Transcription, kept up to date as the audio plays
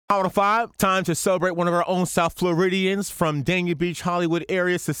Out of 5, time to celebrate one of our own South Floridians from Dania Beach, Hollywood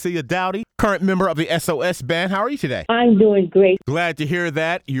area, Celia Doughty, current member of the SOS Band. How are you today? I'm doing great. Glad to hear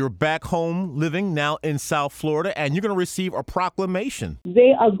that. You're back home living now in South Florida, and you're going to receive a proclamation.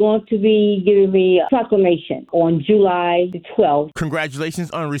 They are going to be giving me a proclamation on July the 12th.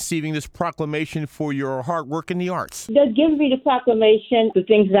 Congratulations on receiving this proclamation for your hard work in the arts. They're giving me the proclamation, the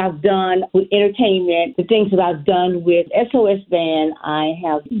things that I've done with entertainment, the things that I've done with SOS Band. I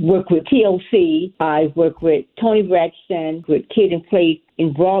have worked with TLC. I've worked with Toni Braxton, with Kid and Play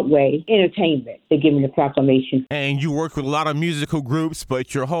in Broadway entertainment. They give me the proclamation. And you work with a lot of musical groups,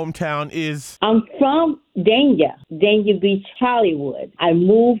 but your hometown is? I'm from Dania Beach, Hollywood. I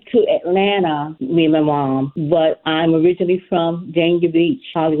moved to Atlanta, me and my mom, but I'm originally from Dania Beach,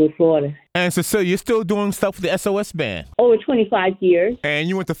 Hollywood, Florida. And Cecilia, you're still doing stuff with the SOS Band? Over 25 years. And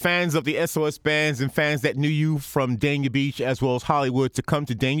you want the fans of the SOS Bands and fans that knew you from Dania Beach as well as Hollywood to come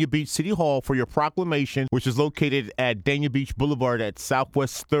to Dania Beach City Hall for your proclamation, which is located at Dania Beach Boulevard at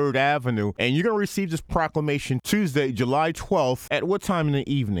Southwest 3rd Avenue. And you're going to receive this proclamation Tuesday, July 12th. At what time in the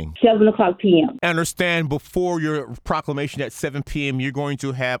evening? 7 o'clock p.m. I understand before your proclamation at 7 p.m., you're going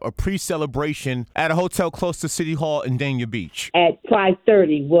to have a pre-celebration at a hotel close to City Hall in Dania Beach. At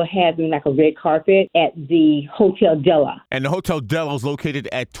 5:30, we're having like a red carpet at the Hotel Della. And the Hotel Della is located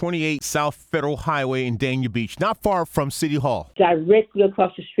at 28 South Federal Highway in Dania Beach, not far from City Hall. Directly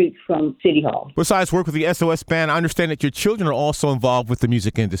across the street from City Hall. Besides work with the SOS Band, I understand that your children are also involved with the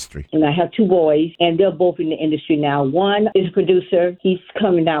music industry. And I have 2 boys, and they're both in the industry now. One is a producer. He's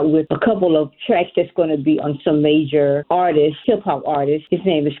coming out with a couple of tracks that's going to be on some major artists, hip-hop artists. His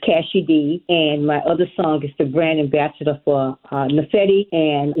name is Cashy D. And my other song is the brand ambassador for Nafetti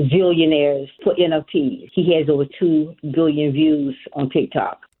and Zillionaires for NFTs. He has over 2 billion views on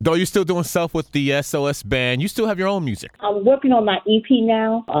TikTok. Though you're still doing stuff with the SOS Band, you still have your own music. I'm working on my EP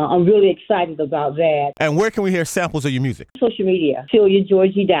now. I'm really excited about that. And where can we hear samples of your music? Social media, Celia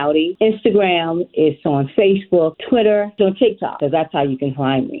Doughty. Instagram, it's on Facebook, Twitter, it's on TikTok. So that's how you can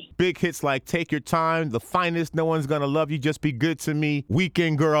find me. Big hits like Take Your Time, The Finest, No One's Gonna Love You, Just Be Good to Me,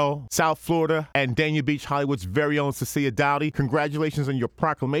 Weekend Girl, South Florida, and Dania Beach, Hollywood's very own Celia Doughty. Congratulations on your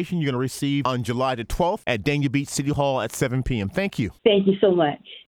proclamation you're going to receive on July the 12th at Dania Beach City Hall at 7 p.m. Thank you. Thank you so much.